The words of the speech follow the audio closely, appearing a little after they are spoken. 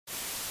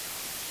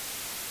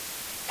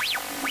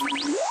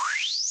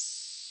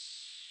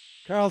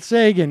Carl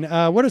Sagan,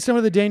 what are some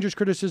of the dangerous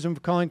criticism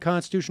of calling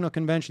Constitutional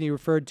Convention you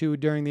referred to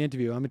during the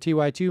interview? I'm a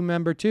TY2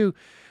 member, too.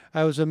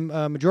 I was a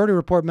Majority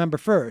Report member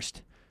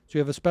first. So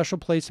you have a special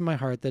place in my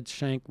heart that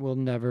Shank will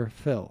never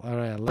fill. All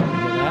right, let me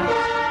hear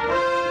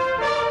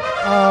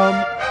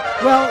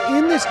that. Well,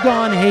 in this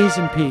Don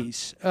Hazen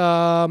piece,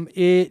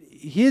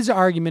 his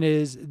argument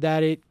is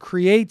that it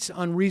creates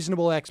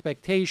unreasonable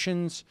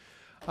expectations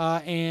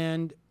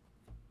and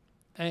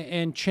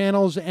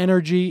channels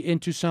energy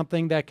into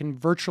something that can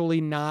virtually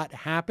not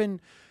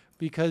happen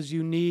because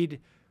you need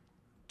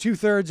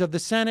 2/3 of the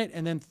Senate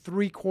and then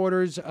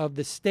 3/4 of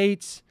the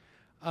states.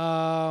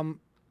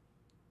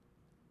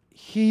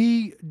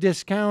 He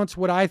discounts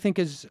what I think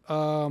is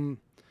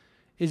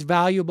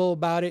valuable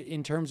about it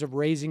in terms of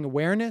raising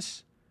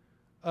awareness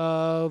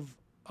of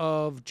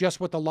just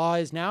what the law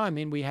is now. I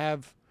mean, we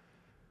have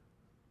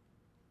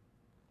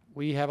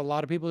a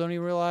lot of people who don't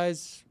even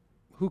realize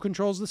who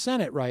controls the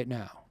Senate right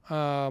now.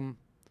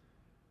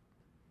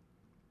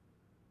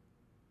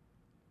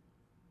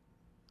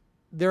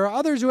 There are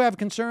others who have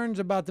concerns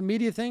about the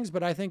media things,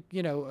 but I think,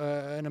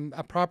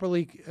 a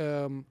properly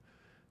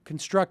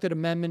constructed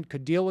amendment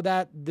could deal with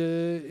that.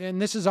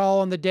 And this is all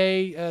on the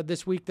day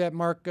this week that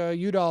Mark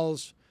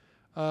Udall's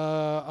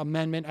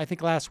amendment, I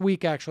think last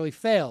week actually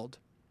failed.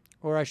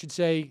 Or I should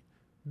say,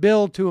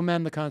 bill to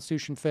amend the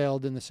Constitution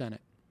failed in the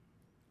Senate.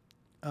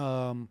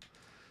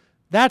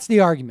 That's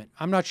the argument.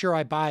 I'm not sure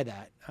I buy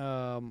that.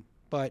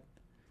 But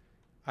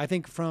I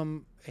think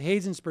from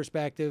Hazen's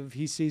perspective,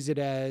 he sees it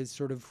as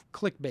sort of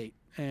clickbait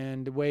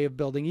and a way of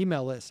building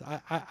email lists.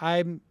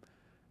 I'm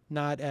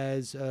not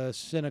as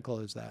cynical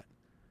as that.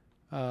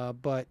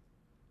 But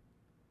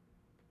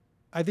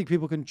I think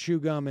people can chew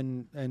gum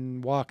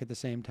and walk at the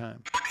same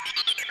time.